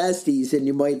might be besties, and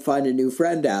you might find a new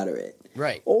friend out of it.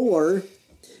 Right. Or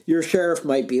your sheriff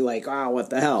might be like, what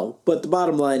the hell? But the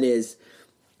bottom line is,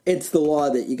 it's the law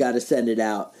that you got to send it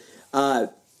out.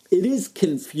 It is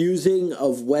confusing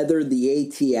of whether the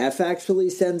ATF actually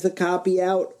sends a copy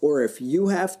out or if you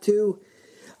have to.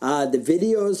 The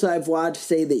videos I've watched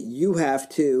say that you have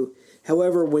to.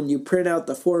 However, when you print out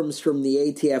the forms from the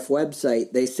ATF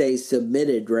website, they say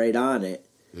submitted right on it.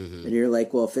 And you're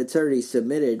like, well, if it's already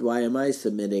submitted, why am I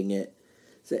submitting it?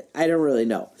 So, I don't really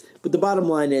know. But the bottom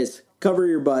line is, cover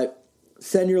your butt,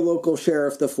 send your local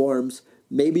sheriff the forms.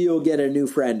 Maybe you'll get a new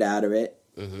friend out of it.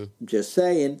 Just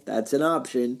saying, that's an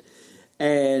option.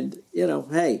 And, you know,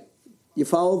 hey, you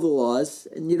follow the laws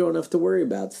and you don't have to worry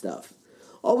about stuff.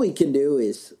 All we can do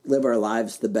is live our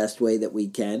lives the best way that we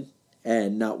can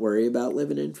and not worry about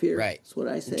living in fear. Right. That's what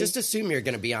I say. Just assume you're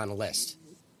going to be on a list.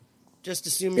 Just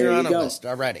assume you're on a list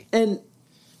already. And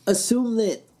assume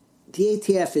that the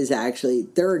ATF is actually,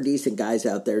 there are decent guys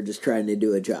out there just trying to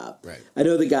do a job. Right. I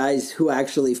know the guys who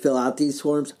actually fill out these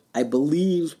forms, I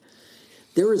believe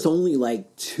there is only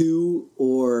like 2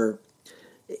 or...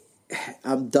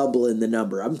 I'm doubling the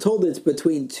number. I'm told it's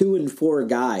between 2 and 4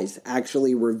 guys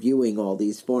actually reviewing all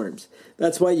these forms.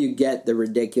 That's why you get the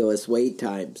ridiculous wait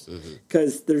times.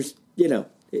 Because there's, you know,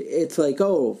 it's like,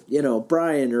 oh, you know,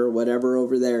 Brian or whatever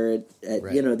over there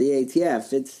at you know, the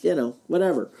ATF. It's, you know,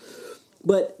 whatever.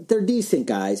 But they're decent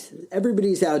guys.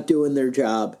 Everybody's out doing their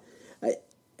job.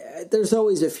 There's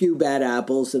always a few bad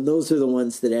apples, and those are the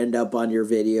ones that end up on your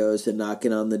videos and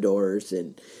knocking on the doors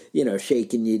and, you know,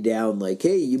 shaking you down like,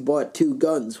 hey, you bought 2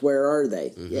 guns. Where are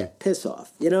they? Yeah, piss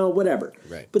off. You know, whatever.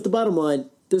 Right. But the bottom line,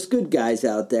 there's good guys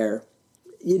out there.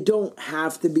 You don't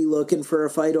have to be looking for a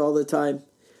fight all the time.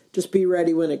 Just be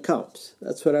ready when it comes.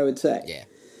 That's what I would say. Yeah.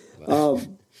 Well,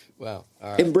 well,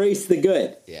 all right. Embrace the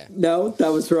good. Yeah. No,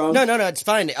 that was wrong. No, it's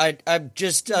fine. I'm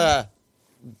just...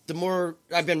 the more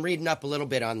I've been reading up a little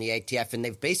bit on the ATF, and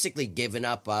they've basically given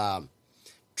up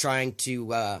trying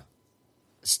to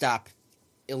stop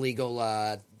illegal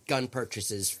gun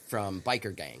purchases from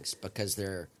biker gangs because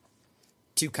they're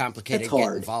too complicated to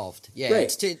get involved. Yeah,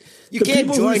 right. You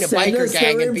can't join a biker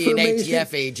gang and be an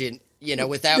ATF agent, you know,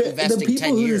 without investing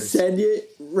 10 years.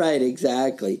 Right,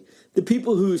 exactly. The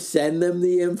people who send them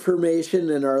the information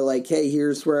and are like, hey,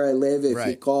 here's where I live. If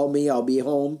you call me, I'll be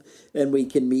home and we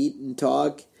can meet and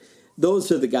talk.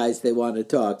 Those are the guys they want to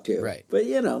talk to. Right. But,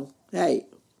 you know, hey.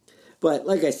 But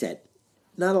like I said,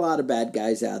 not a lot of bad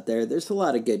guys out there. There's a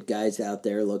lot of good guys out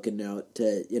there looking out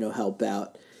to, you know, help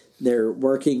out. They're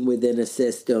working within a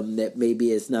system that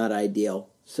maybe is not ideal.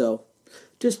 So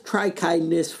just try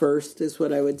kindness first is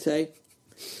what I would say.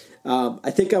 I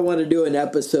think I want to do an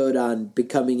episode on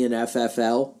becoming an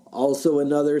FFL. Also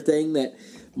another thing that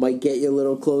might get you a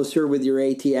little closer with your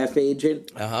ATF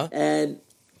agent. And,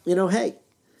 hey,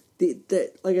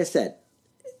 like I said,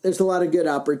 there's a lot of good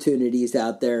opportunities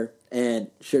out there and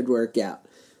should work out.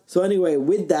 So anyway,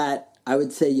 with that, I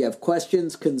would say you have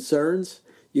questions, concerns,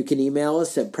 you can email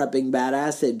us at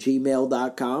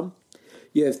preppingbadass@gmail.com.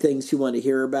 You have things you want to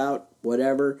hear about,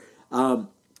 whatever.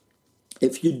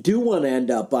 If you do want to end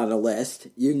up on a list,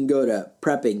 you can go to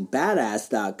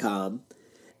preppingbadass.com,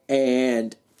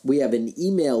 and we have an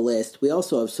email list. We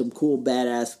also have some cool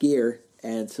badass gear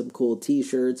and some cool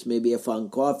t-shirts, maybe a fun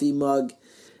coffee mug,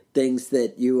 things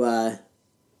that you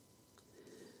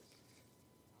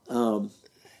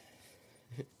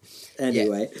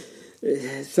anyway.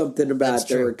 Something about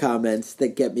there were comments that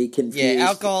get me confused. Yeah,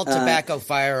 alcohol, tobacco,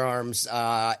 firearms.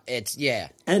 It's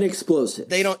and explosives.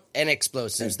 They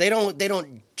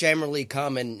don't generally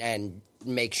come and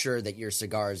make sure that your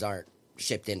cigars aren't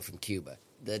shipped in from Cuba.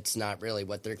 That's not really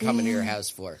what they're coming to your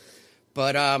house for.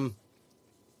 But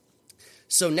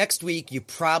so next week you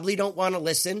probably don't want to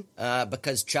listen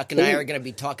because Chuck and I are going to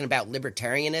be talking about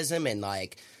libertarianism and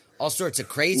like all sorts of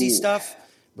crazy stuff.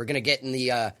 We're going to get in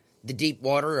the deep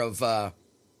water of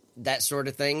that sort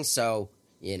of thing, so,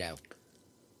 Yeah,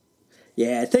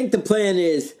 I think the plan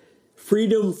is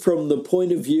freedom from the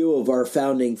point of view of our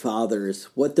founding fathers,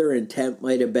 what their intent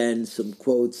might have been, some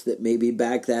quotes that maybe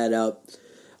back that up.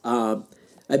 You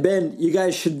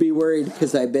guys should be worried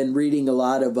because I've been reading a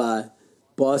lot of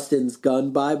Boston's Gun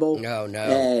Bible. No.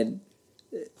 And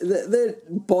the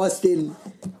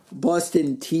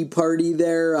Boston Tea Party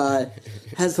there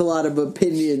has a lot of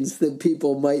opinions that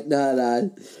people might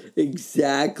not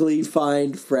exactly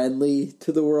find friendly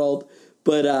to the world.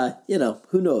 But,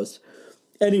 who knows?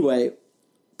 Anyway,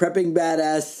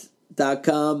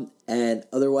 preppingbadass.com. And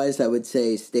otherwise, I would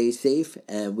say stay safe,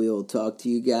 and we will talk to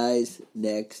you guys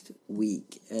next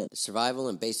week. The Survival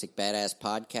and Basic Badass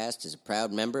podcast is a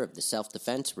proud member of the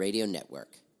Self-Defense Radio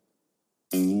Network.